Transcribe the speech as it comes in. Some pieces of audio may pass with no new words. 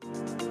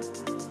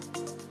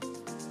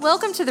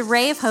Welcome to the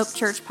Ray of Hope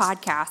Church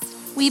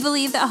podcast. We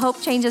believe that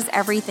hope changes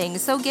everything,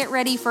 so get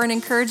ready for an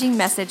encouraging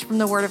message from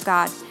the Word of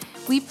God.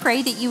 We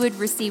pray that you would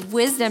receive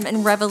wisdom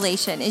and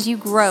revelation as you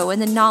grow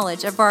in the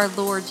knowledge of our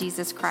Lord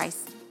Jesus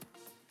Christ.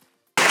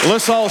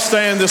 Let's all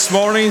stand this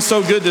morning.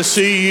 So good to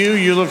see you.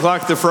 You look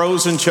like the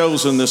frozen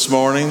chosen this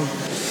morning.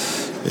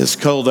 It's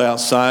cold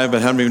outside,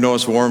 but how many of you know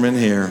it's warm in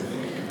here?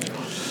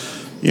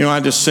 You know, I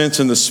just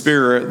sense in the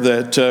spirit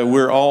that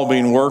we're all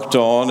being worked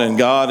on, and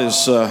God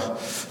is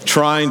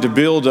trying to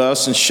build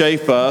us and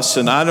shape us.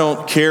 And I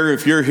don't care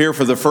if you're here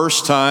for the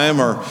first time,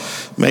 or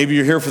maybe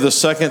you're here for the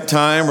second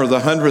time or the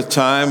 100th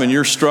time, and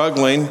you're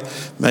struggling,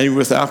 maybe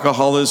with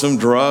alcoholism,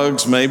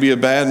 drugs, maybe a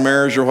bad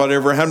marriage or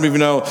whatever. How many of you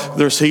know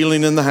there's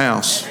healing in the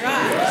house?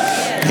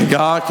 And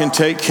God can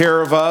take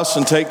care of us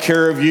and take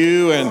care of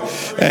you,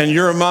 and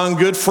you're among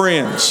good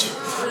friends.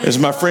 As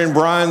my friend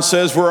Brian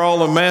says, we're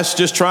all a mess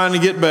just trying to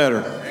get better.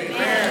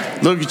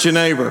 Amen. Look at your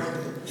neighbor.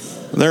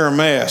 They're a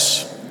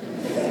mess,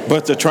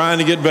 but they're trying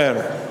to get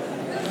better.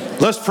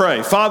 Let's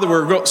pray. Father,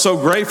 we're so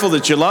grateful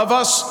that you love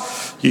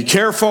us. You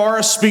care for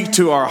us. Speak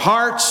to our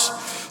hearts.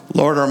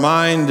 Lord, our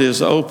mind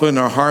is open,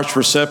 our heart's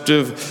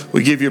receptive.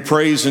 We give you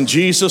praise in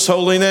Jesus'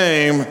 holy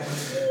name.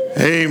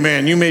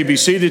 Amen. You may be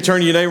seated. Turn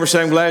to your neighbor and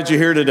say, I'm glad you're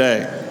here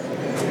today.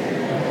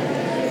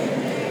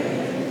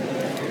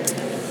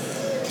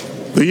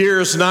 The year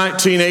is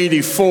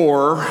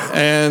 1984,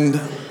 and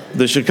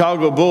the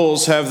Chicago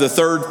Bulls have the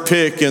third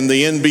pick in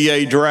the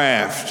NBA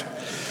draft.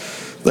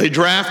 They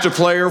draft a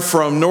player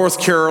from North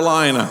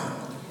Carolina.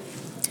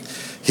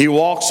 He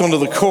walks onto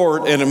the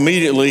court, and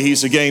immediately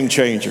he's a game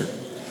changer.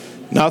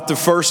 Not the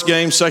first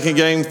game, second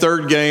game,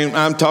 third game.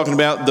 I'm talking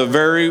about the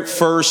very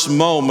first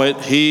moment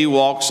he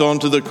walks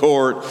onto the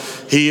court.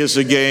 He is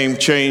a game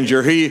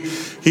changer.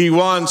 He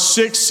won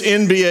 6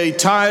 NBA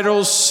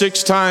titles.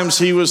 6 times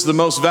he was the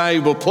most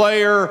valuable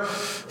player.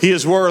 He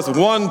is worth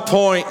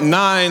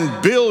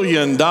 $1.9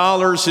 billion.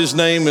 His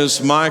name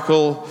is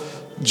Michael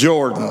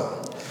Jordan.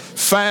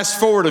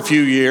 Fast forward a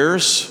few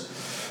years,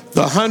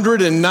 the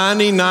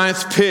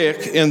 199th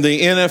pick in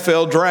the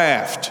NFL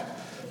draft.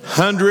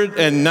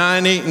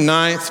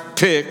 199th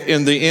pick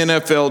in the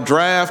NFL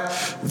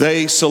draft.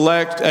 They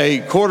select a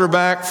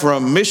quarterback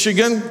from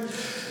Michigan,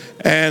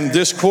 and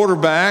this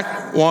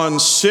quarterback won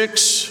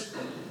 6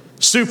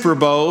 Super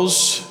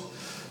Bowls,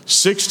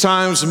 6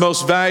 times the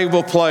most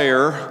valuable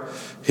player.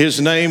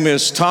 His name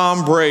is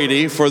Tom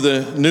Brady for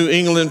the New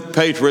England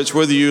Patriots.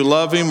 Whether you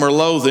love him or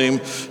loathe him,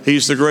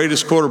 he's the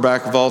greatest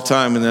quarterback of all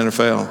time in the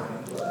NFL.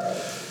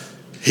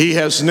 He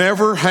has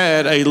never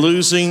had a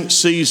losing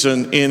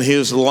season in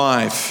his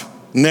life.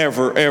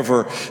 Never,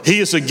 ever. He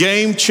is a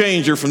game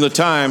changer from the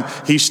time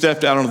he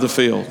stepped out onto the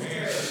field.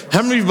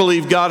 How many of you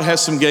believe God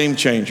has some game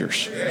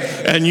changers?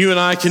 And you and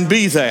I can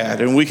be that,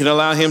 and we can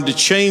allow him to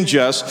change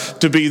us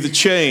to be the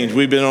change.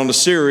 We've been on a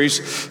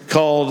series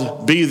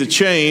called Be the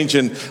Change,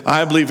 and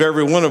I believe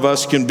every one of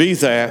us can be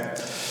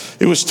that.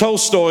 It was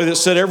Tolstoy that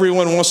said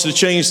everyone wants to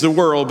change the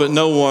world, but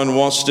no one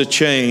wants to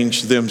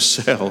change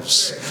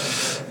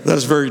themselves.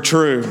 That's very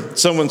true.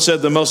 Someone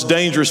said the most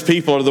dangerous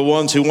people are the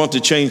ones who want to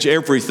change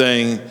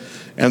everything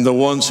and the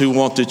ones who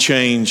want to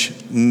change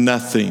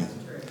nothing.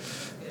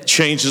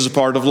 Change is a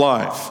part of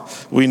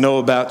life. We know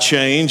about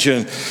change,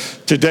 and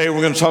today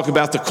we're going to talk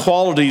about the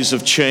qualities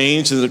of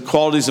change and the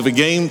qualities of a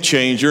game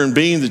changer and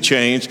being the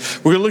change.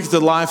 We're going to look at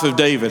the life of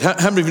David.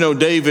 How many of you know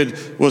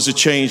David was a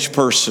changed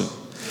person?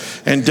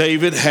 And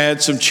David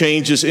had some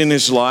changes in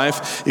his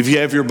life. If you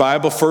have your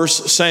Bible, 1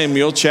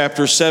 Samuel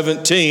chapter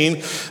 17,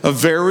 a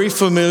very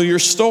familiar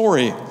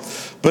story.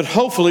 But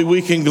hopefully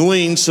we can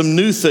glean some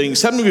new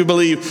things. How many of you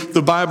believe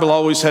the Bible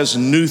always has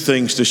new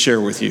things to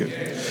share with you?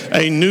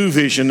 A new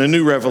vision, a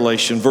new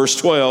revelation. Verse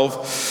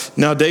 12,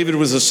 now David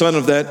was the son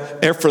of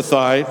that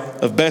Ephrathite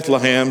of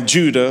Bethlehem,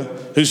 Judah,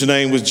 whose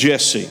name was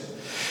Jesse,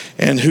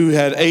 and who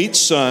had 8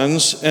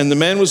 sons, and the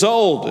man was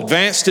old,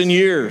 advanced in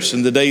years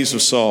in the days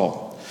of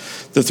Saul.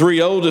 The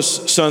 3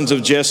 oldest sons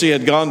of Jesse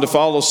had gone to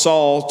follow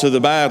Saul to the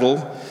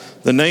battle.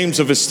 The names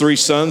of his 3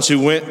 sons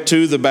who went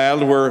to the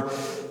battle were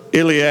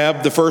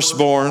Eliab, the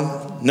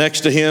firstborn,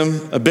 next to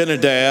him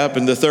Abinadab,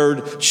 and the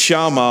third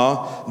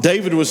Shammah.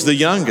 David was the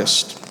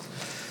youngest.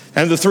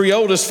 And the 3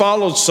 oldest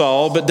followed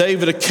Saul, but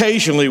David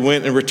occasionally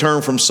went and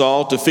returned from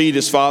Saul to feed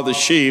his father's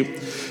sheep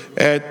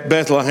at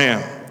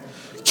Bethlehem.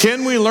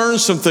 Can we learn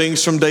some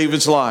things from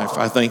David's life?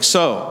 I think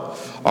so.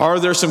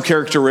 Are there some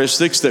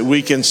characteristics that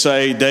we can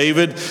say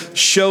David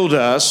showed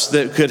us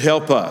that could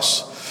help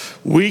us?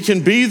 We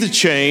can be the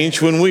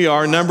change when we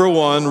are, number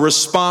 1,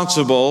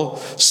 responsible,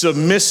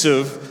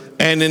 submissive,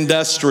 and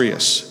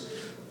industrious.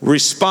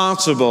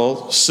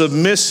 Responsible,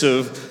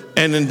 submissive,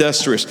 and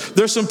industrious.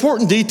 There's some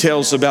important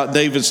details about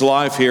David's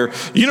life here.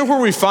 You know where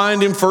we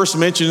find him first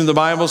mentioned in the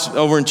Bible?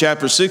 Over in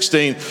chapter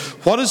 16.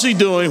 What is he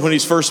doing when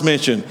he's first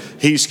mentioned?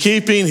 He's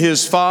keeping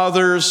his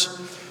father's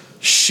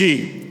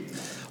sheep.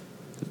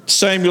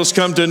 Samuel's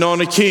come to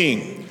anoint a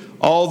king.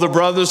 All the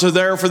brothers are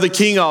there for the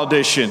king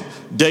audition.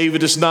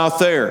 David is not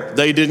there.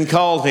 They didn't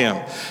call him.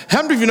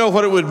 How many of you know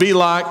what it would be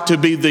like to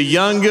be the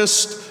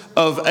youngest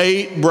of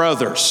 8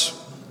 brothers?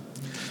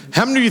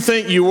 How many of you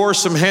think you wore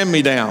some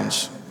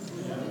hand-me-downs?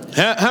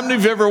 How many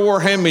of you ever wore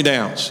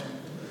hand-me-downs?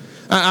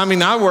 I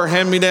mean, I wear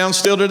hand-me-downs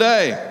still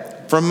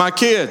today from my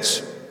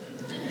kids.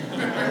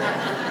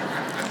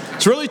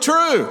 It's really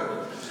true.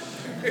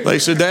 They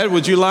said, Dad,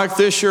 would you like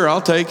this? Sure,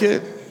 I'll take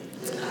it.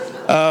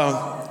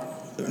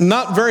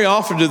 Not very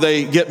often do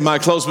they get my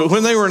clothes, but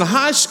when they were in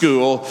high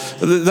school,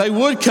 they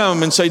would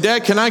come and say,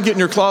 Dad, can I get in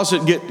your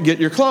closet and get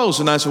your clothes?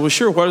 And I said, well,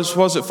 sure, what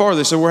was it for?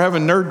 They said, we're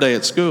having nerd day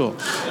at school.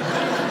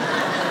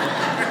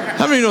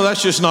 How many of you know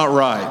that's just not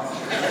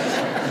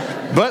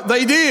right? But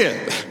they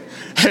did.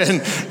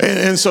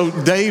 And so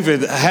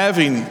David,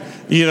 having,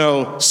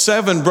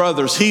 7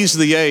 brothers, he's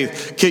the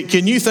 8th.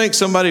 Can you think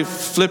somebody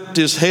flipped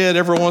his head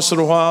every once in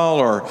a while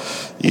or,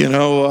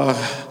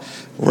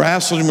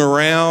 wrestled him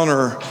around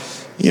or,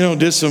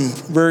 did some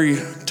very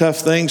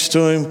tough things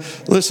to him?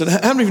 Listen,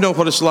 how many of you know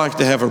what it's like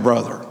to have a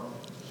brother?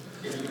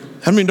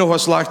 How many know what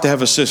it's like to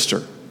have a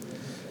sister?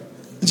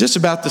 It's just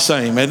about the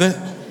same, isn't it?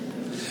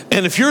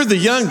 And if you're the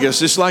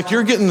youngest, it's like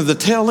you're getting to the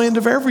tail end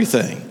of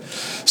everything.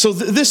 So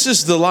this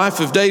is the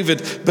life of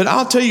David. But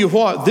I'll tell you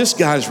what, this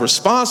guy's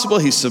responsible.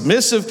 He's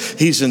submissive.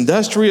 He's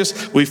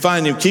industrious. We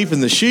find him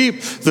keeping the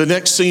sheep. The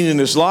next scene in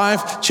his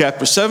life,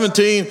 chapter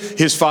 17,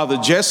 his father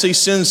Jesse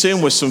sends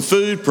him with some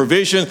food,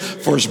 provision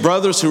for his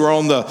brothers who are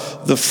on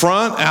the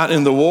front out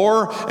in the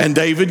war. And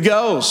David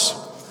goes.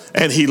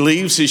 And he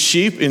leaves his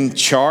sheep in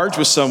charge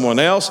with someone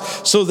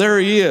else. So there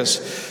he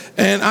is.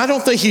 And I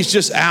don't think he's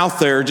just out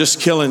there just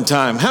killing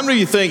time. How many of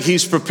you think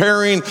he's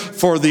preparing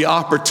for the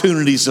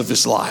opportunities of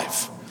his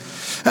life?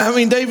 I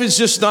mean, David's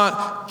just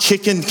not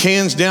kicking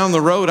cans down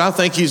the road. I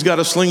think he's got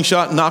a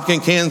slingshot knocking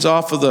cans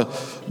off of the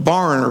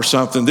barn or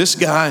something. This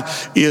guy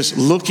is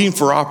looking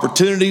for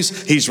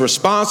opportunities. He's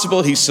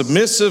responsible. He's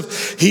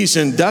submissive. He's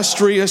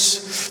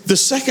industrious. The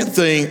second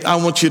thing I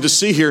want you to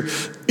see here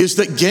is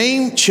that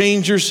game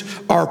changers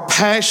are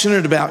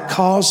passionate about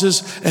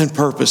causes and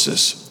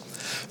purposes.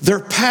 They're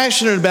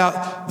passionate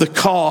about the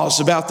cause,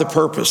 about the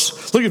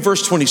purpose. Look at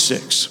verse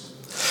 26.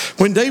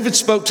 When David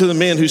spoke to the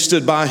men who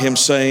stood by him,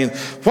 saying,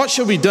 what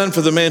shall be done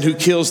for the man who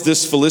kills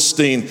this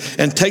Philistine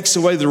and takes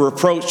away the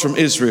reproach from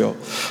Israel?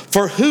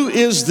 For who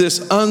is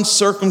this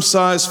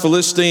uncircumcised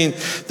Philistine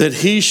that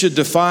he should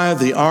defy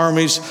the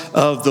armies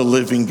of the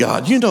living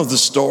God? You know the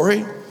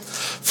story.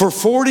 For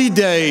 40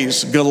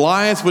 days,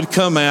 Goliath would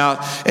come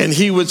out and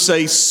he would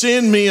say,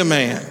 send me a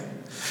man.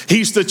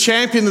 He's the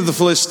champion of the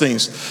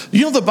Philistines.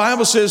 You know, the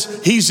Bible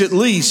says he's at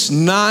least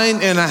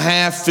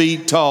 9.5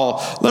 feet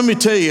tall. Let me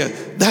tell you,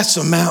 that's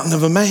a mountain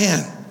of a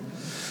man.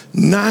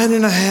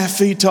 9.5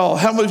 feet tall.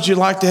 How much would you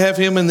like to have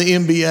him in the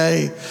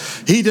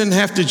NBA? He doesn't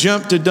have to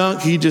jump to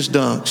dunk. He just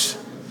dunks.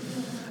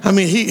 I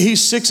mean,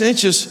 he's 6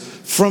 inches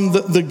from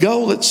the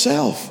goal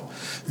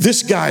itself.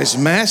 This guy's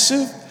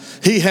massive.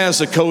 He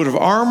has a coat of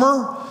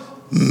armor,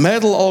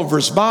 metal over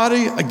his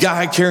body, a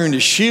guy carrying a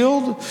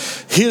shield.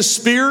 His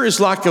spear is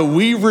like a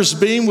weaver's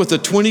beam with a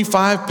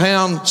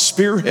 25-pound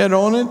spearhead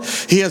on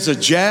it. He has a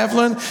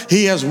javelin.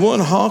 He has one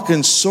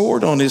honking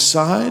sword on his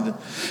side.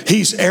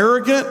 He's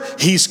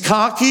arrogant. He's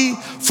cocky.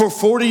 For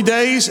 40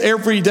 days,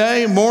 every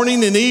day,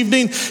 morning and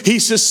evening, he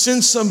says,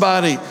 send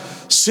somebody.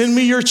 Send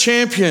me your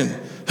champion.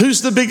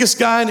 Who's the biggest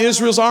guy in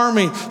Israel's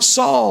army?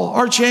 Saul.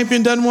 Our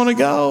champion doesn't want to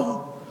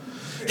go.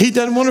 He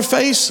doesn't want to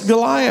face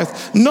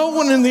Goliath. No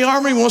one in the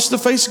army wants to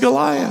face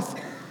Goliath.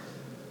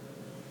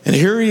 And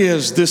here he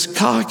is, this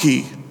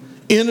cocky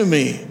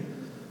enemy,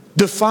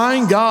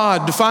 defying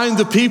God, defying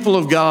the people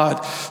of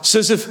God.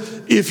 Says,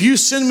 if you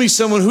send me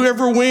someone,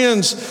 whoever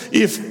wins,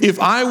 if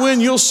I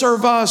win, you'll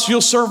serve us, you'll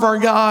serve our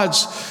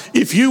gods.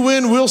 If you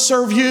win, we'll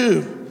serve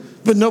you.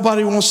 But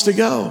nobody wants to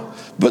go.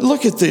 But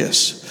look at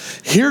this.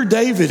 Here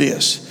David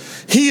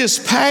is. He is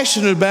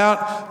passionate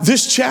about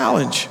this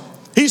challenge.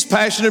 He's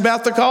passionate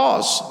about the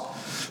cause.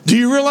 Do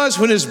you realize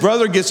when his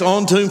brother gets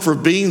on to him for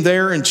being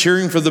there and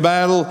cheering for the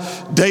battle,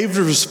 David's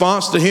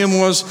response to him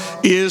was,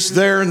 is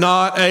there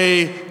not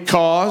a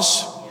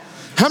cause?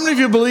 How many of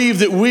you believe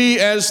that we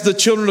as the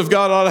children of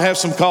God ought to have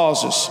some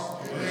causes?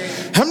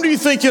 How many of you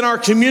think in our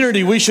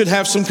community we should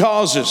have some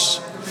causes?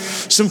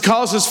 Some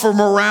causes for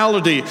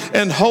morality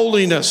and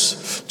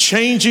holiness,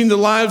 changing the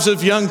lives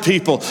of young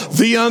people,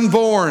 the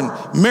unborn,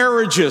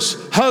 marriages,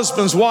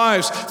 husbands,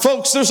 wives.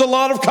 Folks, there's a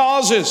lot of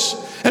causes,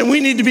 and we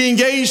need to be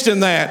engaged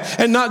in that.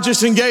 And not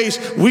just engaged,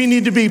 we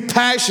need to be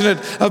passionate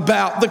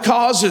about the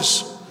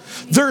causes.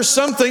 There are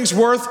some things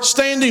worth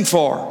standing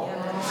for.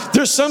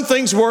 There's some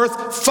things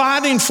worth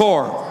fighting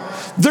for.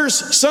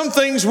 There's some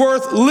things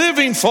worth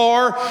living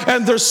for,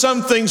 and there's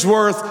some things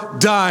worth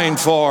dying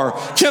for.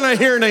 Can I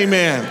hear an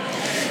amen?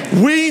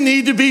 We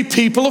need to be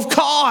people of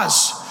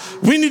cause.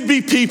 We need to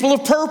be people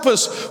of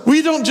purpose.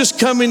 We don't just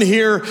come in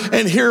here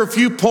and hear a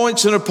few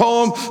points in a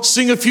poem,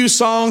 sing a few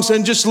songs,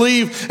 and just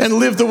leave and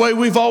live the way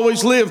we've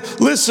always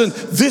lived. Listen,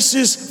 this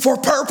is for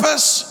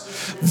purpose.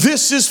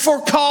 This is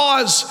for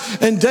cause.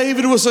 And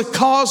David was a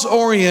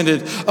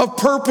cause-oriented, a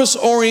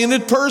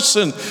purpose-oriented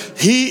person.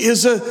 He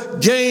is a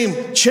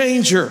game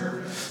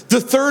changer.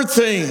 The third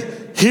thing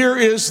here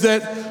is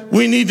that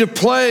we need to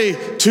play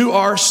to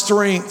our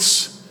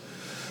strengths.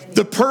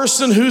 The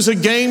person who's a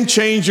game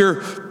changer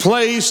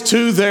plays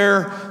to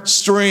their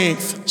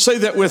strength. Say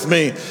that with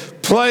me.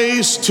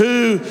 Plays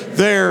to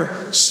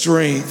their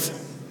strength.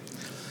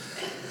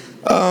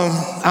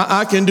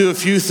 I can do a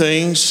few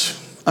things.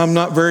 I'm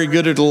not very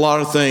good at a lot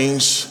of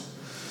things.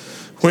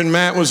 When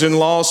Matt was in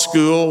law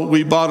school,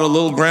 we bought a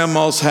little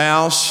grandma's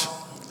house.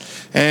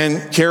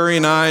 And Carrie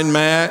and I and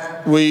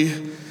Matt,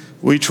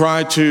 we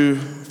tried to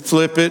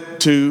flip it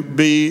to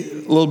be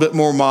a little bit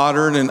more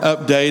modern and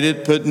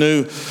updated, put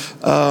new,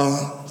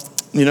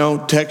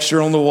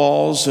 texture on the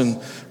walls, and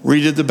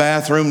redid the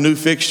bathroom, new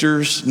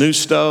fixtures, new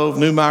stove,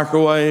 new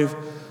microwave,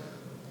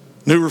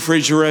 new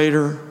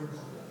refrigerator.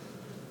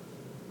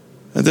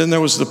 And then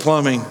there was the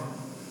plumbing.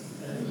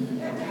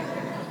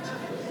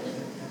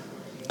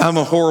 I'm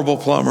a horrible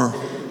plumber.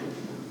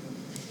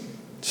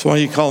 That's why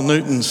you call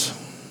Newtons.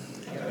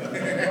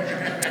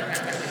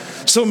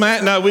 So Matt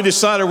and I, we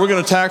decided we're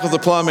going to tackle the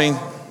plumbing.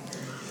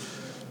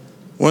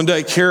 One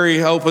day,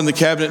 Carrie opened the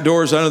cabinet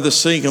doors under the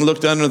sink and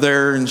looked under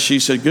there, and she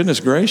said,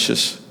 "Goodness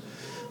gracious,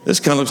 this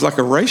kind of looks like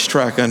a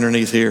racetrack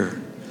underneath here."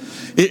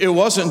 It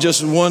wasn't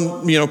just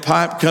one,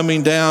 pipe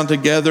coming down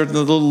together in the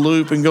little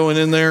loop and going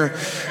in there.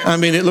 I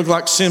mean, it looked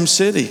like Sim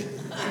City.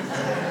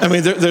 I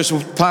mean, there's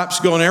pipes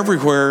going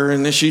everywhere.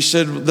 And she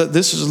said,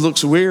 "This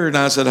looks weird." And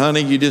I said,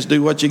 "Honey, you just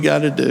do what you got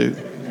to do.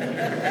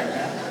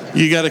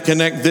 You got to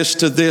connect this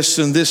to this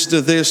and this to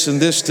this and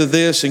this to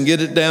this and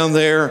get it down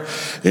there."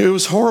 It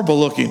was horrible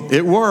looking.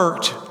 It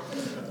worked,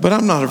 but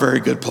I'm not a very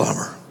good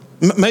plumber.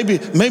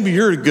 Maybe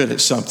you're good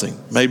at something.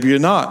 Maybe you're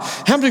not.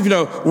 How many of you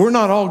know we're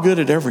not all good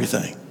at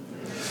everything?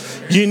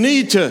 You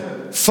need to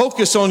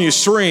focus on your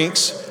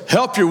strengths,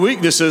 help your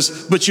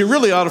weaknesses, but you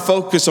really ought to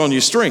focus on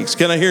your strengths.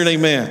 Can I hear an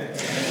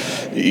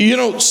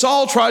amen?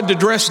 Saul tried to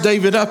dress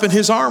David up in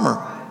his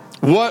armor.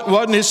 What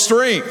wasn't his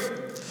strength?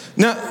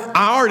 Now,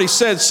 I already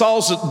said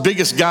Saul's the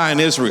biggest guy in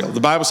Israel.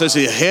 The Bible says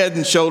he's head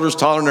and shoulders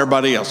taller than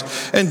everybody else.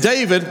 And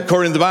David,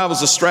 according to the Bible,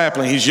 is a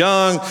strapling. He's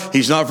young.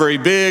 He's not very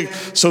big.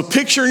 So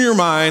picture in your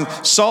mind,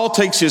 Saul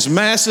takes his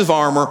massive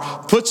armor,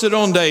 puts it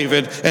on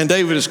David, and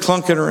David is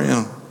clunking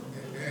around.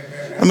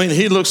 I mean,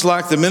 he looks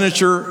like the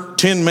miniature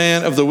Tin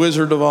Man of the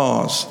Wizard of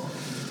Oz.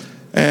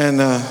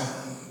 And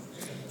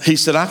he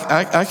said,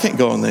 I can't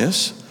go on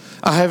this.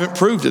 I haven't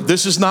proved it.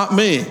 This is not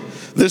me.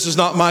 This is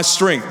not my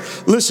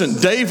strength. Listen,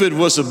 David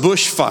was a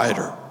bush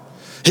fighter.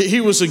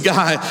 He was a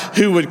guy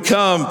who would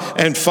come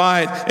and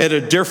fight at a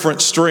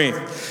different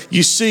strength.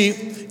 You see,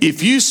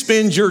 if you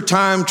spend your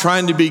time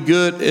trying to be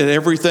good at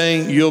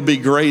everything, you'll be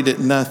great at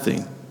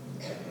nothing.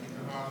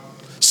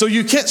 So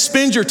you can't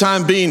spend your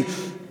time being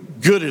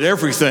good at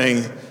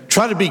everything.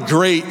 Try to be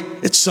great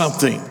at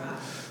something.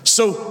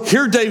 So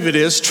here David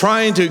is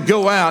trying to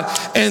go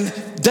out, and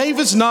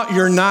David's not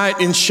your knight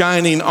in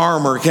shining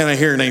armor. Can I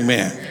hear an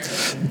amen?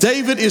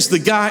 David is the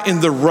guy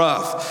in the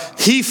rough.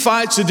 He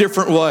fights a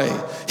different way.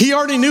 He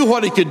already knew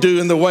what he could do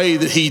in the way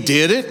that he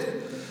did it.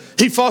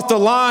 He fought the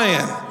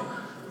lion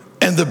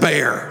and the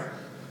bear.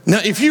 Now,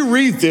 if you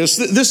read this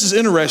is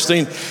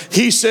interesting.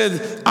 He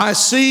said, "I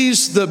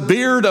seized the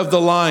beard of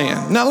the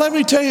lion." Now, let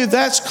me tell you,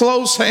 that's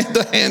close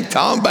hand-to-hand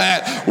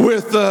combat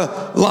with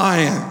the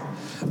lion.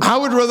 I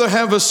would rather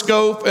have a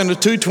scope and a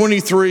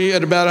 .223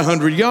 at about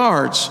 100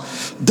 yards.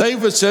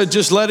 David said,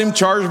 "Just let him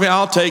charge me.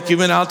 I'll take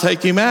him and I'll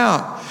take him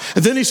out."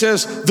 And then he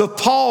says, "The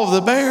paw of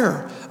the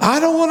bear." I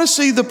don't want to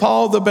see the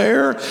paw of the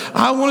bear.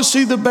 I want to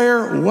see the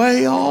bear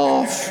way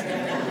off.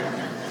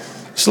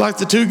 It's like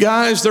the two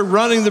guys, they're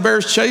running, the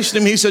bear's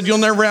chasing him. He said, "You'll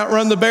never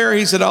outrun the bear."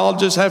 He said, "I'll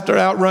just have to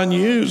outrun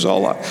you is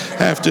all I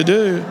have to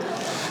do."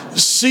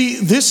 See,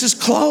 this is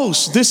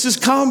close. This is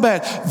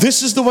combat.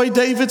 This is the way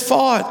David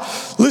fought.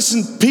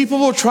 Listen, people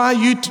will try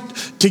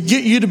to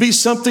get you to be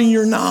something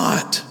you're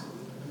not.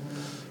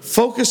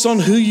 Focus on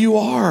who you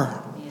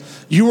are.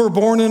 You were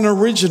born an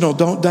original.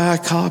 Don't die a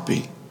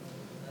copy.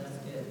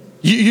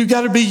 You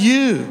got to be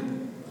you.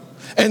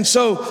 And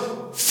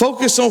so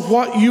focus on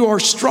what you are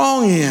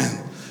strong in.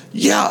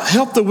 Yeah,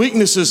 help the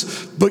weaknesses,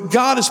 but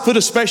God has put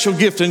a special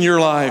gift in your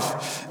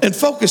life, and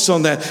focus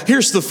on that.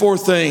 Here's the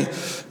fourth thing.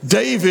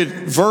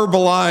 David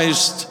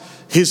verbalized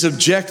his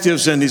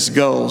objectives and his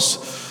goals.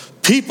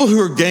 People who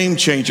are game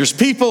changers,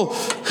 people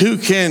who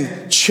can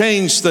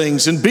change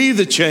things and be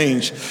the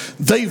change,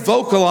 they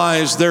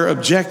vocalize their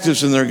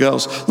objectives and their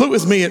goals. Look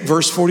with me at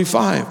verse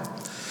 45.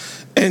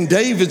 And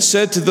David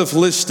said to the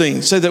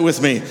Philistine, say that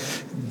with me.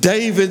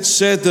 David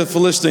said to the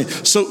Philistine.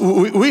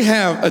 So we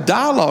have a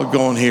dialogue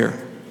going here.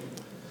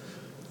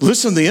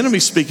 Listen, the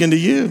enemy's speaking to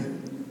you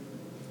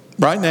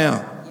right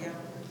now. Yeah.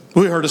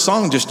 We heard a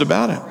song just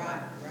about it.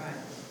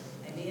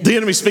 Right. The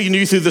enemy's speaking to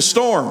you through the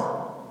storm.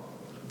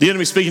 The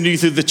enemy's speaking to you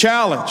through the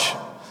challenge.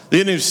 The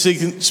enemy's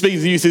speaking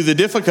to you through the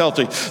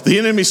difficulty. The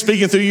enemy's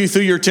speaking to you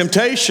through your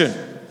temptation.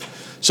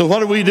 So what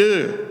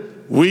do?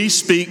 We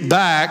speak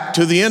back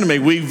to the enemy.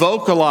 We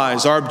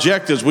vocalize our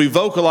objectives. We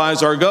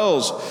vocalize our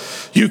goals.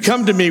 You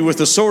come to me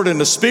with a sword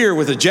and a spear,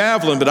 with a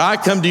javelin, but I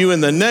come to you in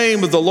the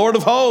name of the Lord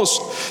of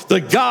hosts, the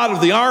God of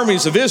the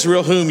armies of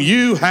Israel, whom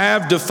you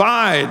have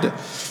defied.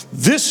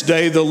 This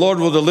day the Lord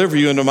will deliver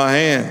you into my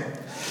hand.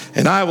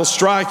 and I will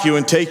strike you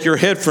and take your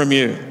head from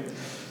you.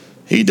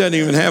 He doesn't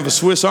even have a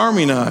Swiss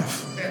Army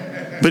knife.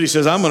 But he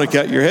says, I'm going to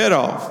cut your head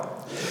off.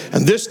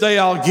 And this day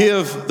I'll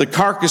give the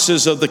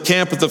carcasses of the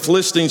camp of the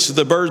Philistines to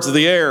the birds of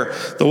the air,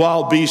 the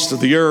wild beasts of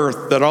the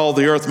earth, that all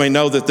the earth may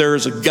know that there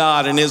is a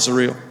God in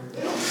Israel.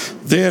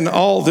 Then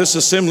all this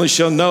assembly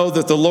shall know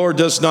that the Lord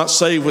does not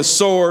save with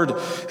sword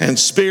and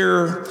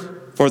spear,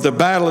 for the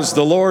battle is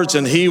the Lord's,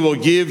 and he will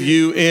give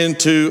you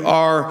into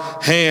our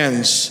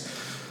hands.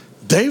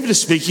 David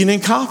is speaking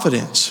in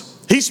confidence.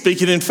 He's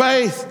speaking in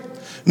faith.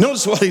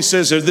 Notice what he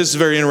says here. This is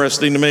very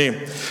interesting to me.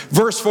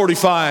 Verse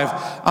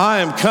 45, I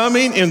am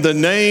coming in the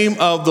name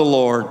of the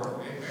Lord.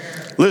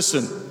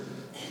 Listen,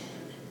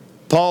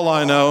 Paul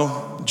I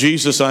know,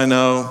 Jesus I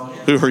know.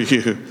 Who are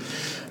you?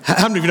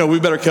 How many of you know we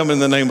better come in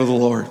the name of the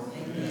Lord?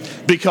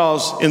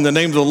 Because in the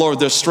name of the Lord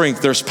there's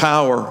strength, there's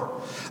power.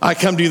 I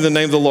come to you in the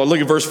name of the Lord.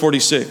 Look at verse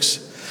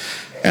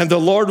 46. And the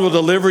Lord will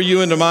deliver you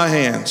into my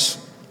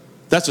hands.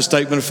 That's a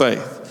statement of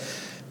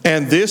faith.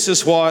 And this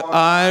is what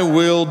I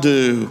will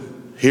do.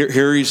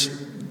 Here he's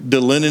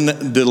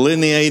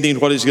delineating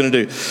what he's going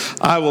to do.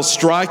 I will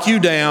strike you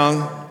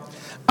down.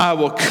 I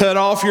will cut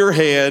off your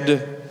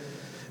head.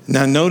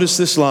 Now notice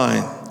this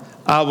line.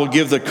 I will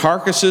give the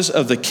carcasses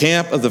of the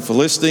camp of the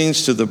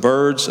Philistines to the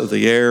birds of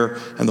the air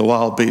and the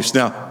wild beasts.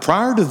 Now,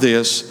 prior to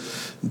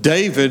this,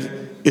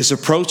 David is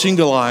approaching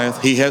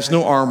Goliath. He has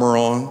no armor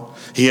on.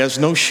 He has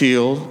no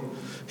shield.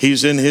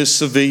 He's in his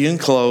civilian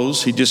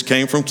clothes. He just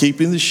came from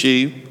keeping the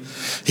sheep.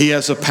 He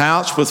has a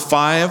pouch with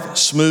 5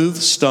 smooth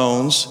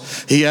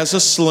stones. He has a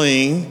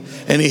sling,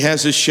 and he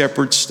has his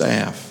shepherd's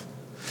staff.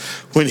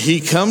 When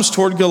he comes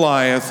toward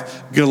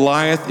Goliath,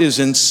 Goliath is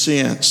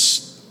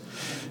incensed.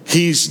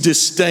 He's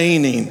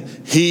disdaining.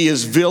 He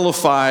is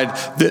vilified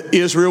that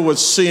Israel would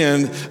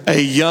send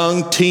a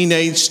young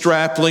teenage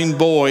strapling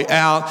boy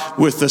out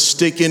with a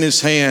stick in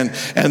his hand.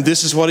 And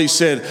this is what he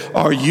said,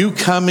 are you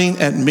coming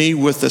at me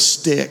with a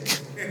stick?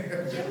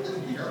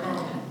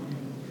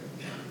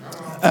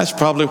 That's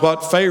probably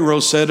what Pharaoh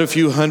said a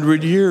few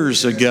hundred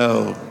years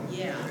ago.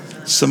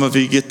 Some of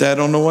you get that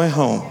on the way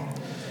home.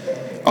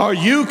 Are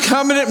you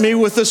coming at me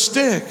with a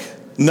stick?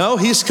 No,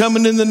 he's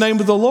coming in the name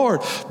of the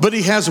Lord. But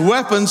he has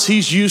weapons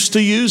he's used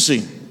to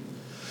using.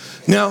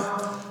 Now,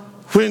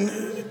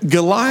 when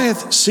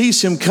Goliath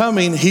sees him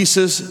coming, he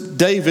says,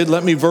 David,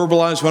 let me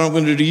verbalize what I'm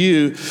going to do to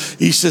you.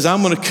 He says,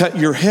 I'm going to cut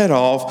your head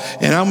off,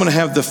 and I'm going to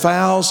have the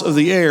fowls of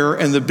the air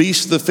and the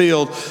beasts of the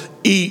field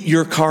eat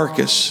your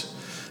carcass.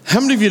 How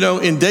many of you know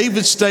in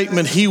David's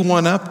statement, he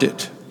one-upped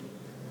it?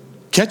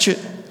 Catch it.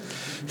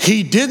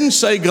 He didn't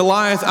say,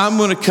 Goliath, I'm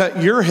going to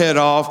cut your head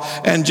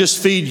off and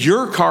just feed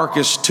your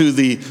carcass to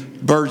the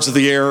birds of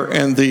the air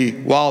and the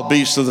wild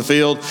beasts of the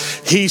field.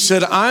 He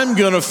said, I'm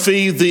going to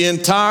feed the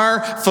entire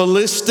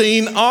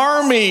Philistine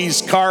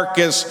army's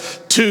carcass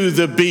to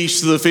the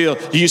beasts of the field.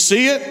 Do you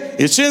see it?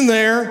 It's in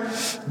there.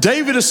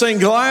 David is saying,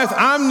 Goliath,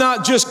 I'm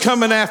not just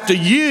coming after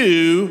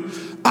you.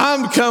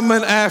 I'm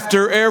coming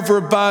after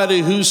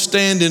everybody who's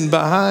standing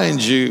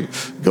behind you.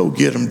 Go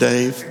get them,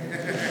 Dave.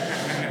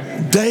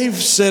 Dave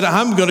said,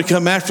 I'm going to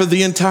come after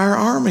the entire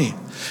army.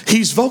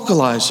 He's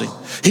vocalizing.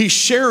 He's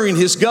sharing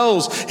his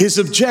goals, his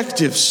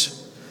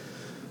objectives.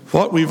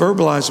 What we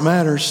verbalize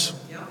matters.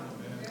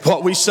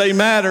 What we say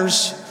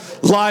matters.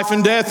 Life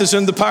and death is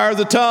in the power of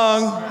the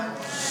tongue.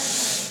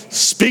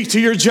 Speak to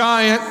your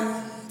giant.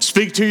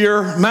 Speak to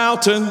your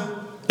mountain.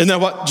 Isn't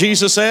that what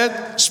Jesus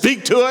said?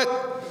 Speak to it.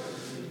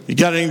 You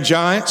got any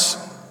giants?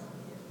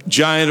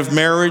 Giant of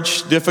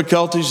marriage,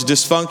 difficulties,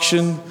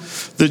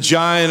 dysfunction, the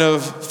giant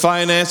of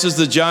finances,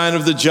 the giant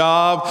of the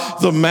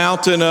job, the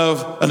mountain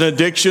of an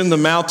addiction, the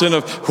mountain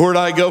of where do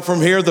I go from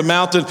here, the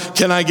mountain,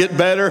 can I get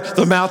better,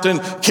 the mountain,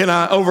 can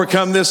I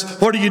overcome this?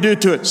 What do you do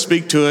to it?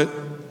 Speak to it.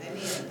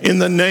 In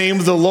the name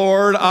of the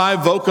Lord, I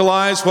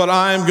vocalize what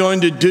I am going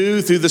to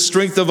do through the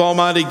strength of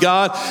Almighty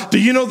God. Do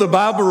you know the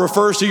Bible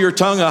refers to your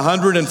tongue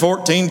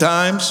 114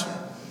 times?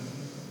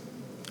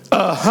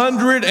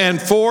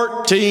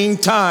 114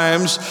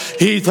 times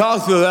he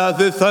talks about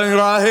this thing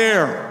right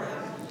here.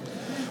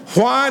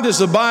 Why does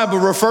the Bible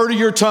refer to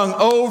your tongue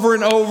over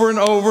and over and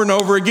over and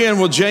over again?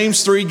 Well,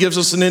 James 3 gives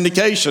us an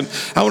indication.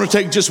 I want to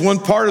take just one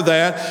part of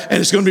that, and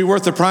it's going to be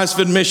worth the price of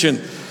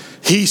admission.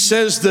 He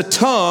says the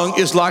tongue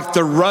is like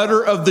the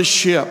rudder of the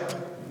ship.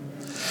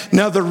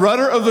 Now, the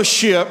rudder of a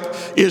ship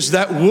is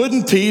that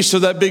wooden piece or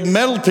that big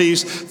metal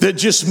piece that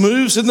just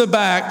moves in the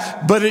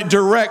back, but it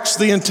directs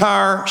the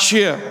entire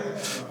ship.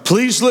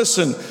 Please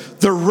listen,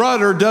 the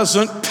rudder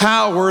doesn't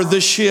power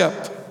the ship.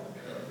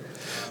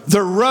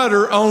 The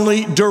rudder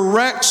only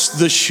directs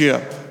the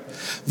ship.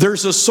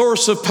 There's a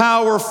source of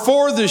power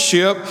for the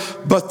ship,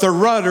 but the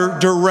rudder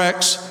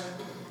directs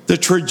the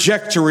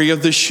trajectory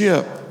of the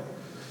ship.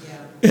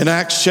 In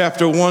Acts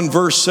chapter 1,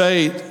 verse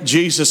 8,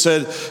 Jesus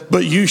said,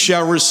 but you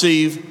shall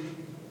receive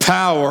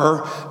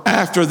power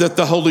after that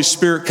the Holy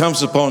Spirit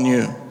comes upon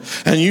you.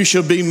 And you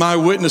shall be my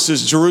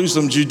witnesses,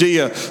 Jerusalem,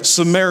 Judea,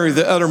 Samaria,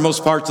 the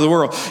uttermost parts of the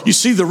world. You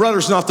see, the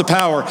rudder's not the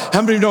power.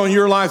 How many know in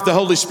your life the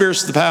Holy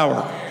Spirit's the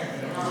power?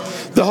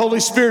 The Holy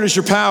Spirit is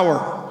your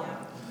power.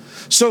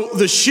 So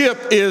the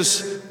ship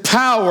is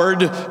powered,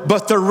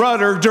 but the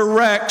rudder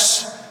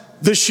directs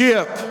the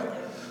ship.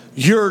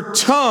 Your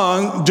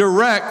tongue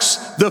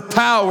directs the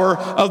power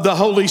of the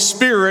Holy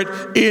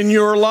Spirit in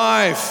your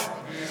life.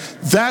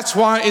 That's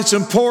why it's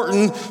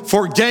important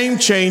for game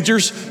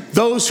changers,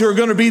 those who are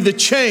going to be the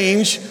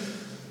change,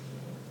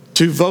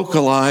 to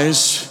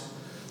vocalize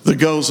the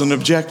goals and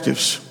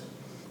objectives.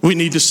 We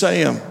need to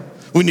say them.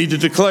 We need to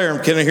declare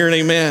them. Can I hear an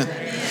amen?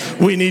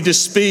 We need to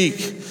speak.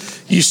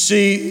 You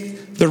see,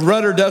 the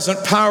rudder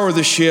doesn't power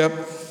the ship,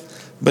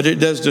 but it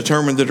does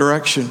determine the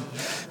direction.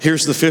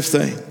 Here's the fifth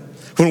thing.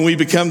 When we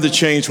become the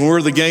change, when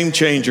we're the game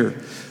changer,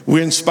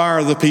 we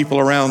inspire the people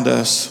around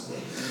us.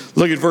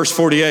 Look at verse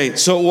 48.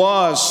 So it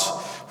was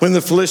when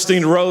the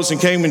Philistine rose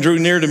and came and drew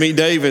near to meet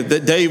David,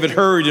 that David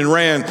hurried and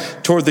ran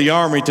toward the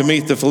army to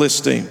meet the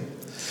Philistine.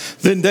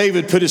 Then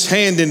David put his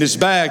hand in his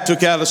bag,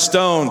 took out a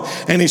stone,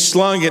 and he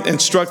slung it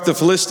and struck the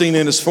Philistine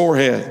in his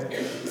forehead,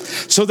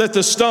 so that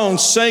the stone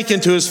sank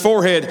into his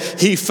forehead.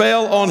 He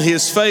fell on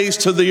his face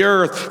to the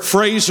earth,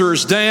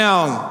 Fraser's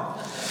down.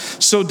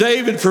 So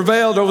David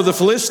prevailed over the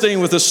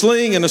Philistine with a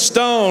sling and a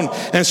stone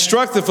and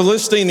struck the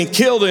Philistine and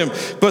killed him.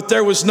 But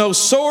there was no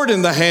sword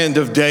in the hand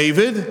of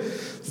David.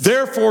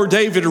 Therefore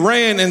David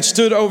ran and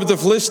stood over the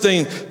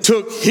Philistine,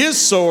 took his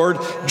sword,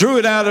 drew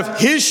it out of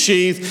his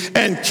sheath,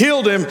 and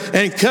killed him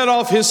and cut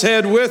off his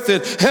head with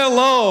it.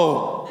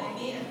 Hello.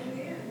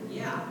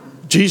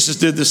 Jesus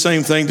did the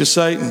same thing to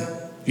Satan,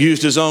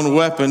 used his own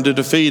weapon to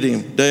defeat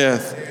him,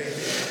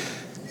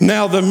 death.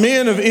 Now the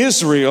men of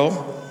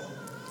Israel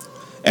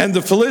and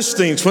the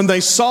Philistines, when they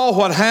saw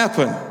what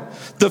happened,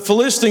 the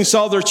Philistines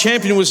saw their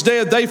champion was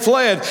dead. They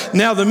fled.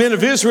 Now the men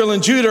of Israel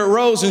and Judah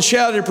arose and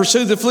shouted and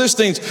pursued the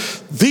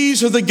Philistines.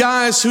 These are the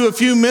guys who a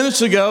few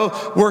minutes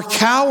ago were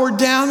cowered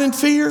down in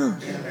fear.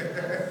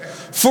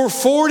 For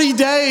 40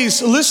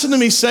 days, listen to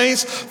me,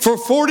 saints, for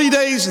 40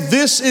 days,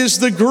 this is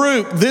the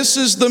group, this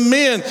is the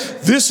men,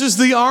 this is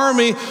the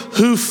army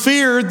who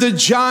feared the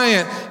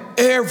giant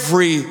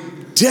every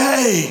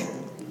day.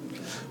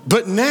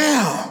 But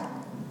now,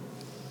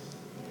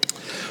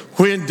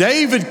 when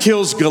David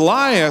kills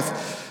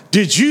Goliath,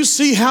 did you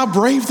see how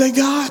brave they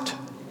got?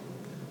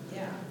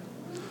 Yeah.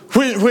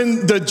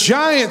 When the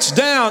giant's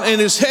down and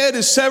his head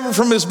is severed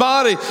from his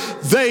body,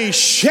 they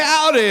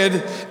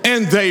shouted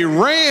and they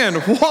ran.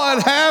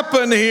 What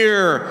happened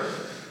here?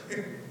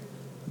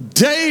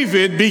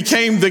 David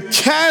became the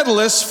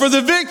catalyst for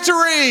the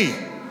victory.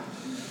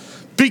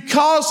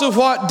 Because of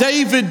what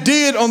David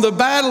did on the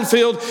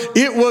battlefield,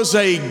 it was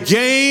a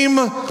game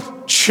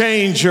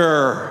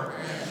changer.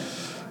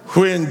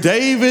 When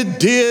David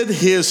did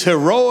his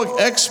heroic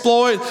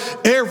exploit,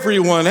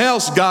 everyone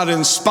else got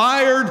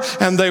inspired,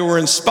 and they were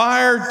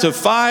inspired to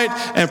fight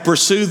and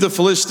pursue the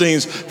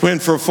Philistines, when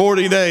for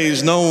 40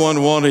 days no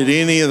one wanted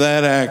any of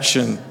that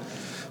action.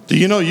 Do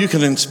you know you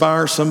can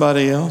inspire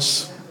somebody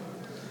else?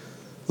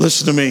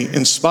 Listen to me.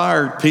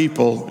 Inspired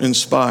people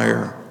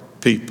inspire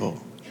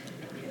people.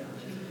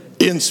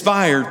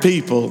 Inspired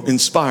people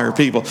inspire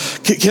people.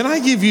 Can I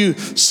give you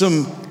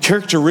some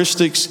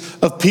characteristics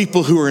of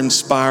people who are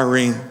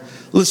inspiring?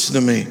 Listen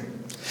to me.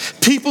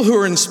 People who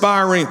are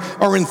inspiring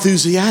are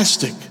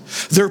enthusiastic.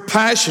 They're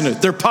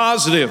passionate. They're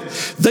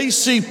positive. They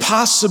see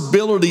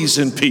possibilities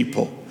in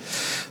people.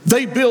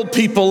 They build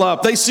people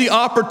up. They see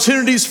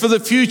opportunities for the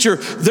future.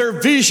 They're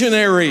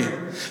visionary.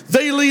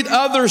 They lead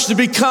others to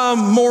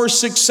become more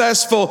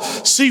successful.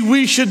 See,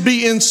 we should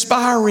be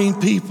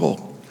inspiring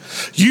people.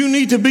 You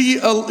need to be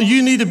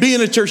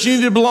in a church. You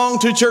need to belong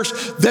to a church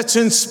that's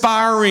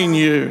inspiring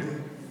you.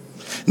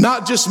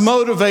 Not just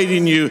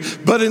motivating you,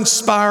 but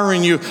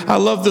inspiring you. I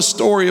love the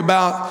story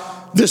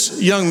about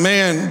this young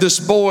man, this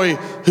boy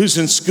who's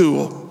in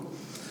school.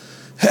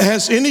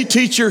 Has any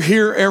teacher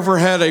here ever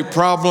had a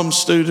problem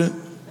student?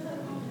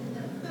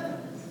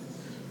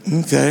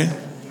 Okay.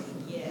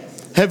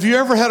 Have you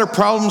ever had a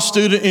problem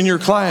student in your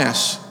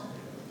class?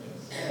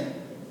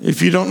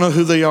 If you don't know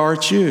who they are,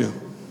 it's you.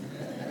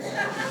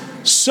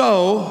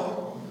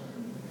 So,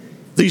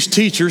 these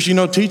teachers, you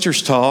know,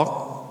 teachers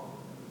talk.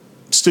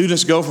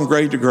 Students go from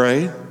grade to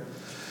grade.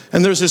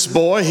 And there's this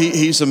boy,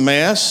 he's a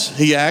mess.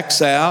 He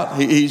acts out.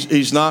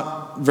 He's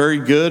not very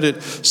good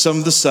at some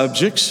of the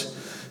subjects.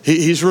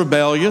 He's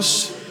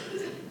rebellious.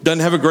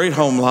 Doesn't have a great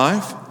home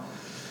life.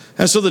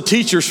 And so the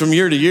teachers from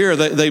year to year,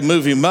 they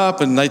move him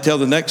up and they tell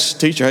the next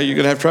teacher, hey, you're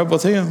going to have trouble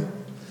with him.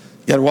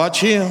 You got to watch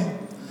him.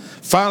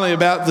 Finally,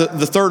 about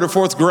the third or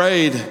fourth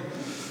grade,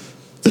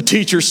 the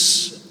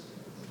teachers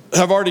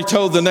have already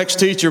told the next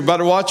teacher,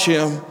 better watch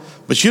him.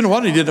 But you know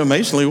what? He did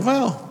amazingly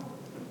well.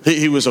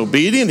 He was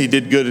obedient. He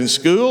did good in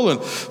school. And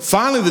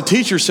finally, the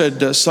teacher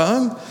said,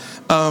 son,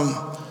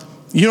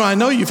 you know, I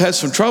know you've had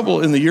some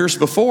trouble in the years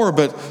before,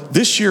 but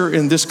this year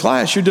in this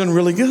class, you're doing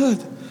really good.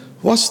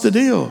 What's the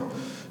deal?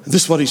 And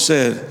this is what he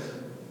said.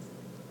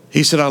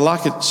 He said, I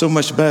like it so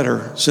much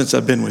better since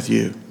I've been with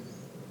you.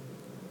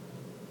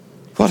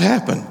 What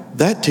happened?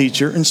 That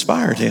teacher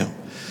inspired him.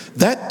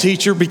 That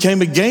teacher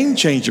became a game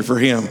changer for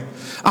him.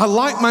 I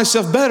like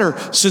myself better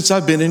since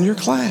I've been in your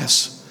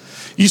class.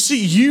 You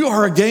see, you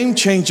are a game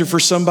changer for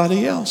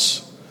somebody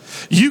else.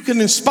 You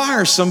can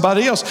inspire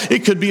somebody else.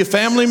 It could be a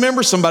family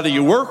member, somebody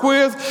you work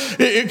with.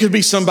 It could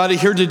be somebody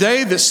here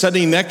today that's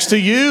sitting next to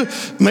you.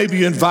 Maybe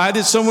you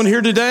invited someone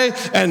here today,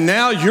 and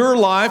now your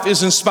life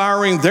is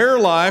inspiring their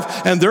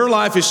life, and their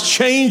life is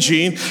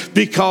changing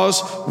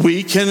because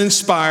we can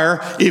inspire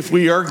if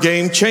we are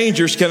game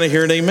changers. Can I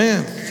hear an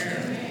amen?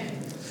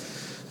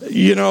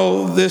 You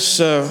know,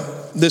 this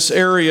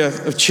area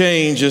of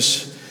change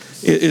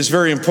is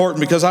very important,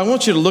 because I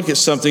want you to look at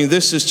something.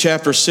 This is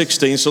chapter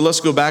 16, so let's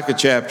go back a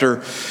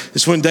chapter.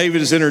 It's when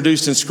David is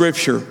introduced in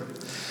Scripture.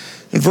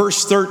 In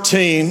verse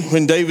 13,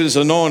 when David is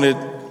anointed,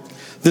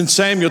 then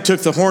Samuel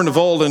took the horn of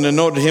oil and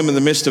anointed him in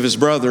the midst of his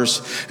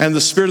brothers, and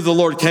the Spirit of the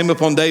Lord came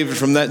upon David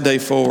from that day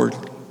forward.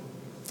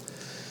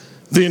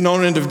 The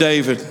anointing of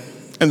David,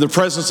 and the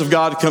presence of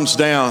God comes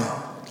down,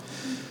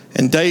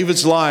 and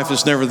David's life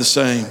is never the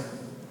same.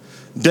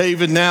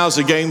 David now is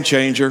a game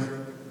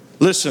changer.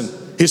 Listen.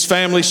 His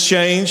family's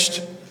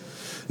changed.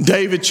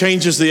 David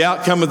changes the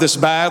outcome of this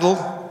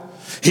battle.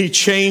 He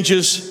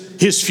changes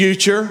his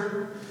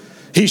future.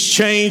 He's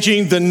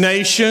changing the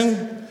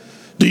nation.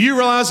 Do you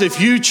realize if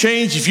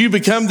you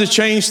become to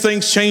change,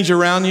 things change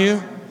around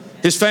you?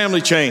 His family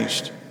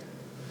changed.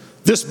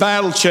 This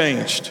battle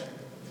changed.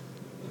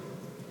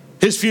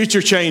 His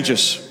future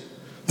changes.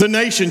 The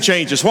nation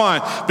changes.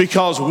 Why?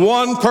 Because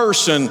one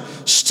person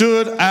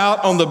stood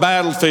out on the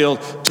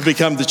battlefield to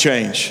become the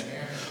change.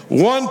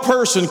 One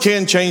person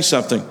can change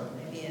something.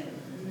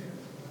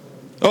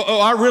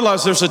 I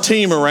realize there's a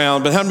team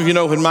around, but how many of you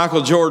know when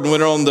Michael Jordan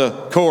went on the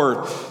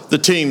court, the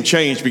team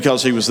changed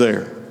because he was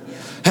there?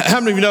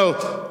 How many of you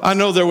know, I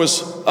know there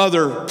was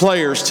other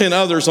players, 10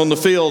 others on the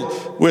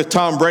field with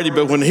Tom Brady,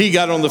 but when he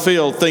got on the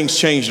field, things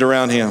changed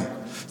around him.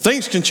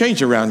 Things can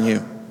change around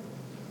you.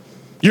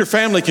 Your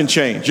family can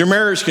change. Your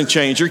marriage can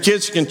change. Your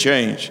kids can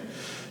change.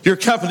 Your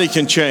company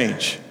can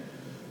change.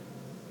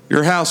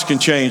 Your house can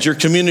change. Your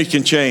community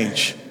can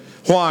change.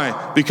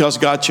 Why? Because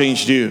God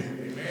changed you.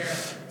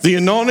 The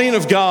anointing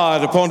of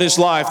God upon his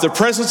life, the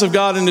presence of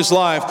God in his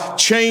life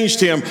changed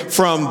him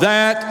from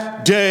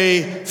that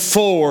day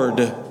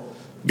forward.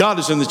 God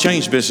is in the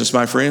change business,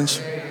 my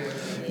friends.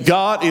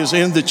 God is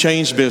in the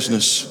change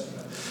business.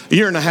 A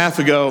year and a half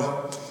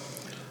ago,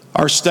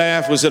 our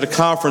staff was at a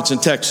conference in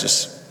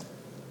Texas.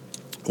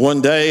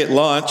 One day at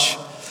lunch,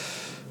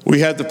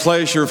 we had the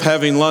pleasure of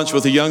having lunch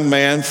with a young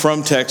man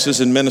from Texas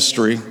in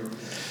ministry.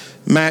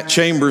 Matt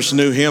Chambers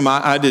knew him.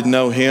 I didn't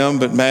know him,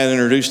 but Matt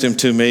introduced him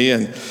to me,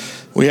 and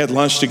we had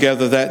lunch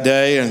together that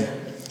day. And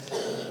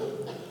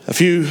a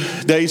few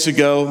days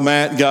ago,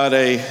 Matt got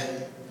a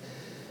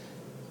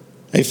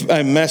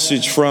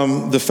message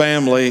from the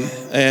family,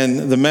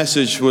 and the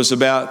message was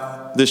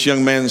about this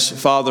young man's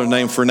father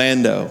named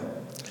Fernando.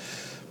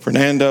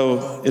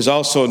 Fernando is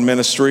also in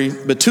ministry,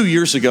 but 2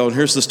 years ago, and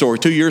here's the story,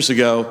 2 years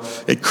ago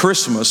at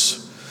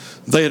Christmas,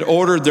 they had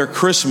ordered their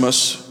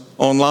Christmas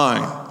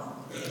online.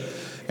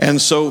 And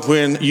so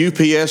when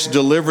UPS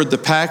delivered the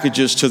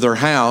packages to their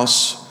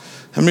house,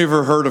 how many of you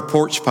ever heard of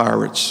porch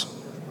pirates?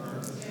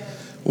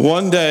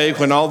 One day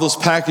when all those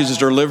packages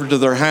are delivered to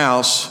their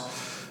house,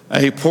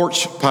 a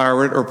porch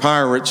pirate or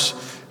pirates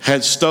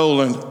had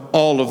stolen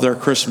all of their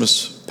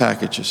Christmas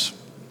packages.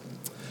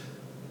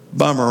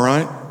 Bummer,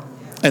 right?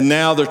 And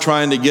now they're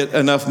trying to get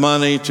enough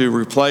money to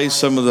replace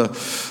some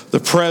of the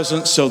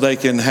presents so they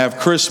can have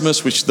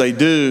Christmas, which they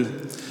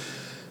do.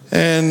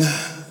 And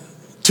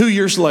 2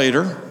 years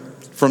later,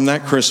 from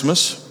that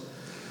Christmas,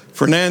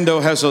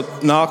 Fernando has a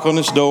knock on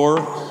his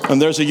door,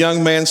 and there's a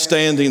young man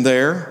standing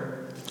there.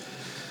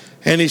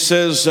 And he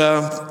says,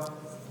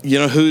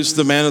 who's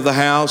the man of the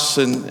house?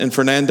 And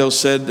Fernando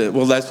said,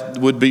 well, that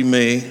would be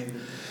me.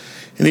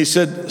 And he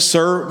said,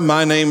 sir,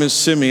 my name is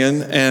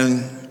Simeon,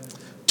 and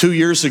 2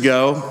 years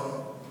ago,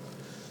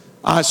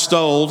 I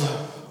stole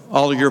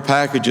all of your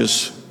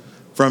packages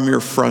from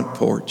your front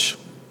porch.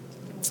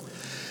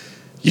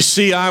 You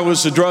see, I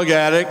was a drug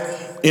addict,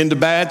 into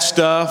bad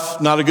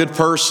stuff, not a good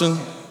person,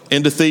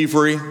 into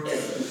thievery.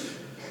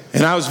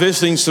 And I was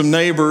visiting some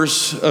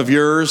neighbors of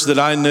yours that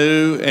I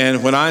knew,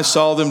 and when I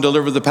saw them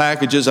deliver the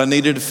packages, I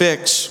needed a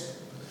fix.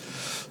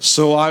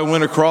 So I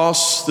went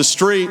across the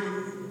street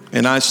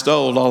and I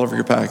stole all of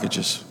your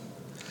packages.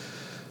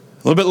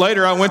 A little bit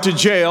later, I went to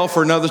jail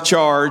for another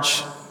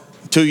charge.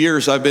 2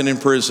 years I've been in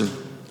prison.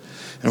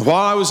 And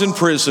while I was in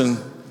prison,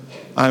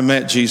 I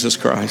met Jesus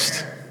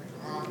Christ.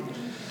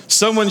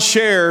 Someone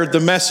shared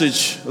the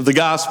message of the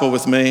gospel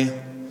with me,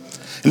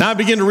 and I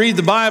began to read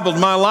the Bible,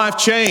 and my life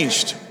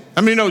changed.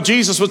 How many know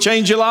Jesus will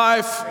change your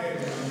life?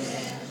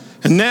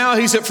 And now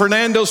he's at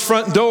Fernando's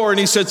front door, and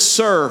he said,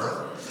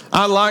 sir,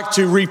 I'd like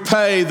to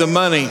repay the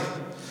money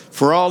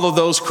for all of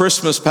those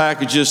Christmas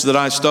packages that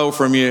I stole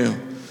from you.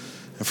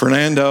 And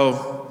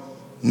Fernando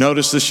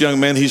noticed this young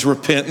man, he's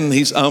repentant,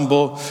 he's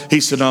humble.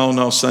 He said, oh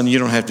no, son, you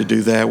don't have to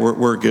do that,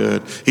 we're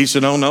good. He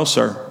said, oh no,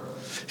 sir.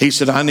 He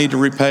said, I need to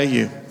repay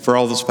you for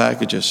all those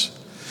packages.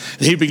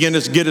 And he began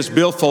to get his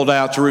billfold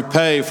out to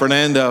repay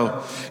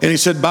Fernando. And he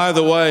said, by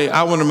the way,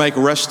 I want to make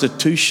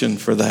restitution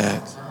for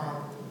that.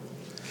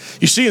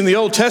 You see, in the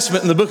Old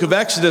Testament, in the book of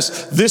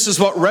Exodus, this is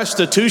what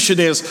restitution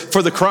is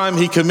for the crime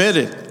he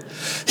committed.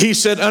 He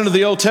said under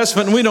the Old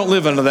Testament, and we don't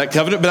live under that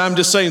covenant, but I'm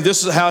just saying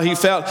this is how he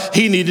felt.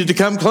 He needed to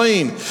come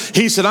clean.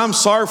 He said, I'm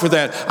sorry for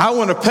that. I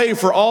want to pay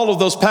for all of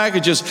those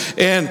packages,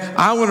 and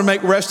I want to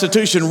make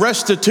restitution.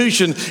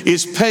 Restitution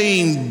is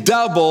paying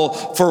double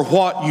for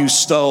what you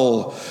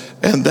stole.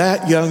 And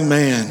that young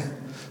man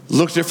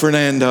looked at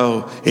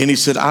Fernando, and he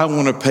said, I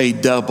want to pay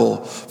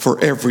double for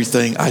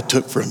everything I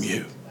took from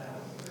you.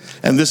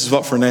 And this is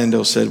what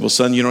Fernando said. Well,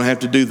 son, you don't have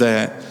to do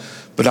that,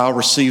 but I'll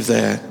receive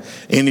that.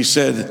 And he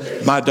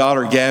said, my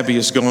daughter Gabby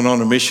is going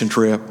on a mission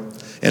trip,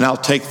 and I'll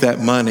take that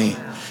money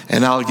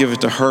and I'll give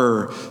it to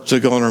her to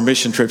go on her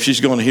mission trip. She's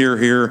going here,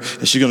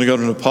 and she's going to go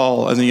to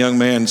Nepal. And the young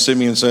man,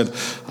 Simeon, said,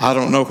 I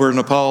don't know where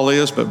Nepal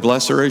is, but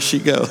bless her as she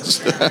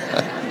goes.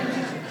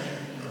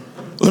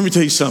 Let me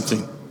tell you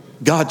something.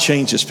 God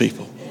changes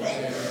people.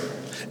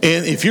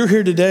 And if you're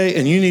here today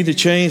and you need to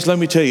change, let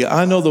me tell you,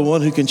 I know the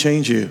one who can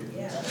change you.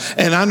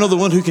 And I know the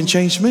one who can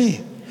change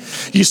me.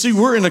 You see,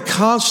 we're in a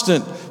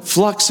constant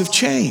flux of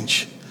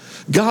change.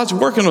 God's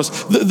working on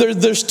us.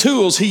 There's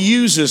tools he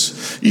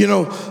uses,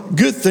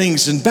 good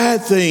things and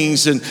bad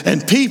things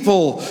and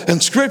people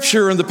and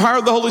scripture and the power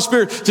of the Holy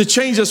Spirit to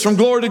change us from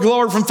glory to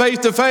glory, from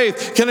faith to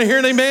faith. Can I hear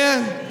an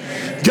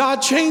amen?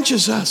 God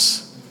changes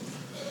us.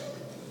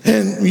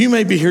 And you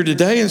may be here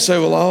today and say,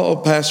 well,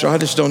 Pastor, I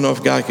just don't know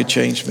if God could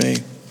change me.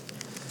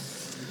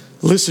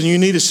 Listen, you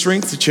need his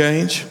strength to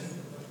change.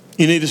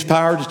 You need his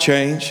power to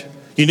change.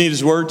 You need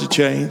his word to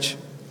change.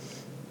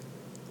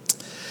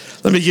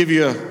 Let me give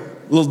you a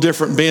little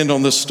different bend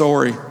on this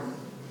story.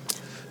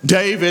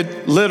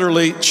 David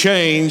literally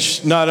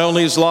changed not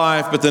only his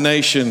life, but the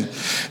nation.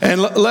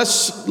 And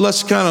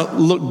let's kind of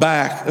look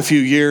back a few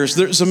years.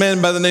 There's a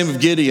man by the name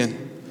of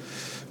Gideon.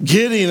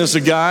 Gideon is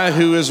a guy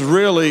who is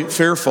really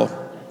fearful.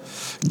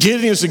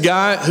 Gideon is a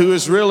guy who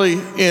is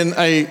really in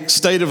a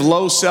state of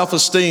low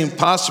self-esteem,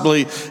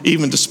 possibly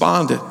even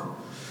despondent.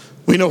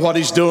 We know what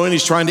he's doing.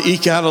 He's trying to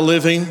eke out a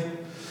living.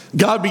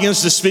 God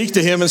begins to speak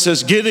to him and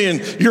says,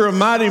 Gideon, you're a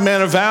mighty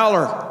man of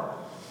valor.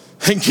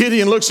 And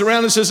Gideon looks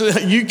around and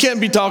says, you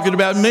can't be talking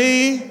about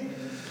me.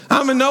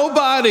 I'm a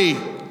nobody.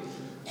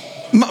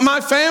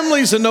 My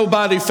family's a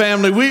nobody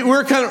family.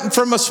 We're kind of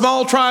from a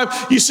small tribe.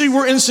 You see,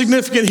 we're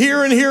insignificant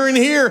here and here and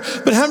here.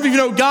 But how many of you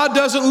know God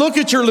doesn't look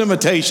at your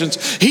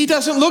limitations? He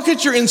doesn't look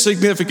at your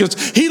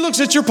insignificance. He looks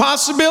at your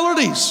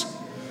possibilities.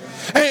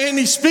 And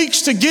he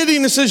speaks to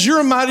Gideon and says, you're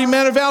a mighty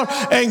man of valor.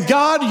 And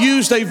God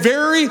used a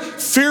very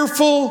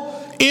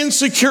fearful,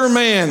 insecure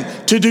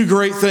man to do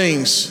great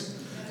things.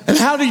 And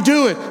how did he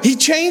do it? He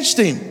changed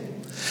him.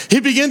 He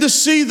began to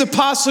see the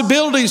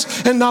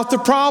possibilities and not the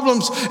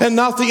problems and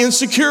not the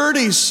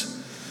insecurities.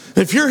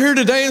 If you're here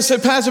today and say,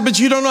 Pastor, but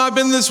you don't know I've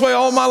been this way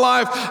all my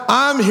life,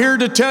 I'm here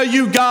to tell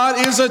you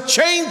God is a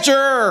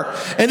changer.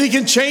 And he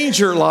can change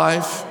your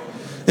life.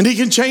 And he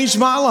can change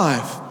my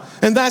life.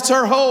 And that's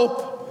our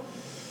hope.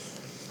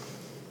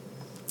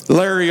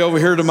 Larry over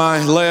here to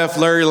my left,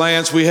 Larry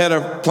Lance, we had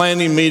a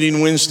planning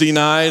meeting Wednesday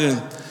night,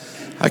 and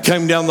I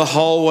came down the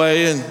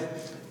hallway and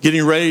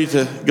getting ready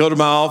to go to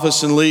my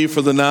office and leave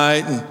for the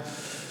night. And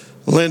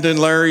Linda and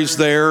Larry's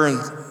there,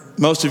 and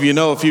most of you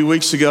know a few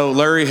weeks ago,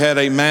 Larry had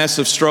a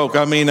massive stroke.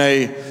 I mean,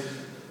 a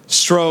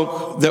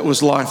stroke that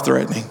was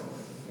life-threatening.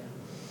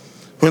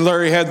 When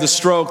Larry had the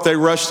stroke, they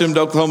rushed him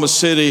to Oklahoma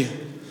City.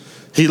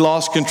 He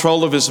lost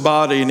control of his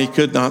body, and he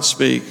could not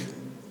speak,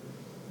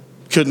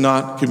 could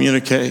not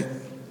communicate.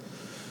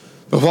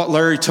 But what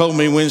Larry told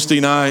me Wednesday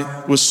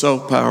night was so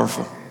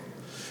powerful.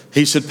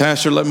 He said,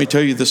 Pastor, let me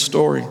tell you this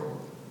story.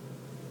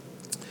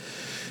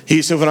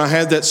 He said, when I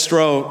had that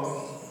stroke,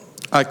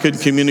 I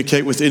couldn't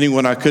communicate with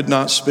anyone. I could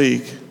not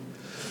speak.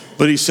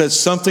 But he said,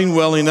 something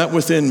welling up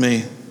within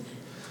me,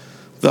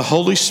 the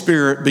Holy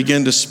Spirit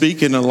began to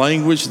speak in a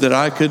language that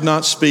I could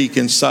not speak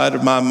inside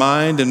of my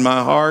mind and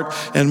my heart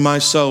and my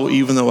soul,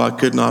 even though I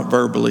could not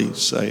verbally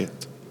say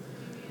it.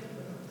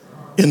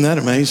 Isn't that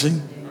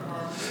amazing?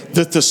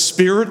 That the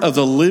Spirit of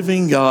the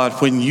living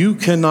God, when you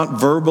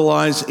cannot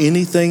verbalize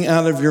anything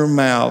out of your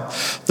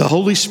mouth, the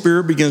Holy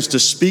Spirit begins to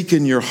speak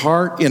in your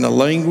heart in a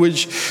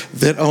language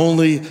that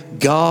only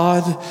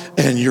God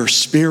and your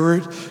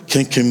spirit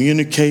can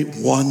communicate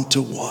one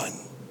to one.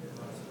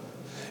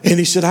 And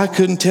he said, I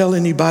couldn't tell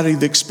anybody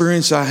the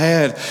experience I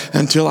had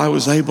until I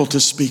was able to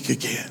speak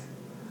again.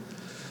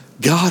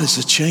 God is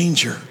a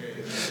changer.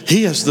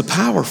 He has the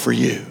power for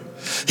you.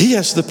 He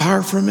has the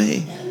power for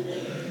me.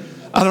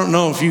 I don't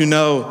know if you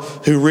know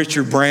who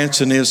Richard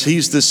Branson is.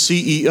 He's the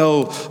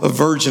CEO of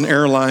Virgin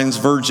Airlines,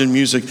 Virgin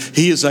Music.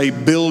 He is a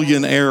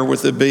billionaire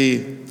with a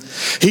B.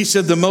 He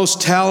said the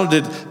most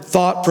talented,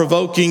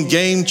 thought-provoking,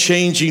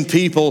 game-changing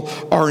people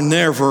are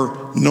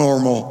never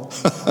normal.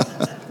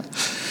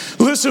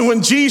 Listen,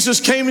 when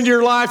Jesus came into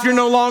your life, you're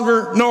no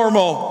longer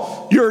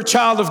normal. You're a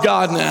child of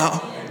God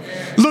now.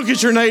 Look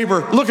at your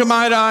neighbor, look him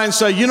eye to eye and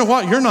say, you know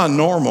what? You're not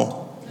normal.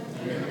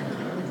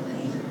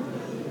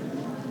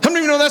 How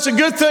many of you know that's a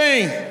good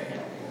thing?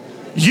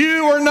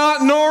 You are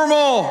not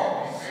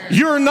normal.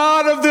 You're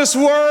not of this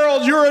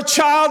world. You're a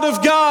child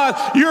of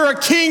God. You're a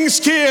king's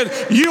kid.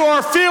 You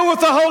are filled with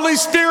the Holy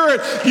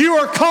Spirit. You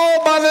are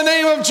called by the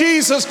name of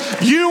Jesus.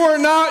 You are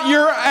not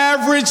your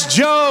average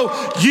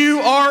Joe. You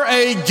are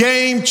a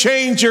game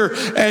changer,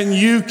 and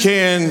you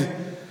can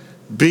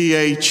be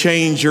a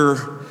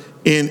changer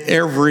in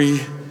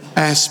every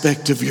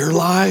aspect of your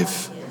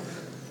life.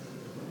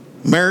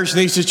 Marriage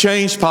needs to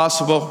change,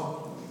 possible.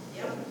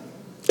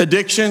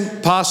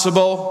 Addiction,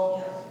 possible.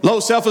 Low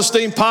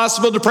self-esteem,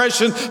 possible.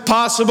 Depression,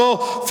 possible.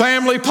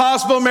 Family,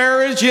 possible.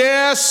 Marriage,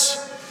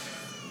 yes.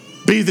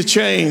 Be the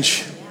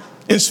change.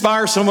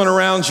 Inspire someone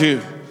around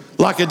you,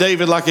 like a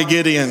David, like a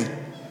Gideon.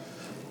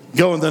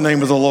 Go in the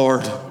name of the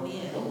Lord.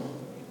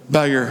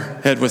 Bow your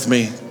head with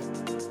me.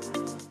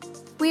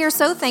 We are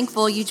so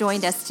thankful you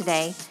joined us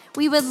today.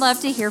 We would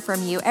love to hear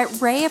from you at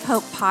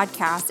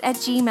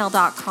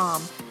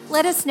rayofhopepodcast@gmail.com.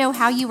 Let us know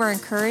how you were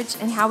encouraged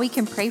and how we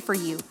can pray for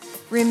you.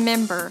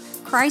 Remember,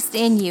 Christ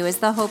in you is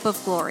the hope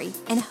of glory,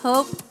 and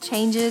hope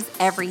changes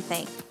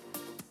everything.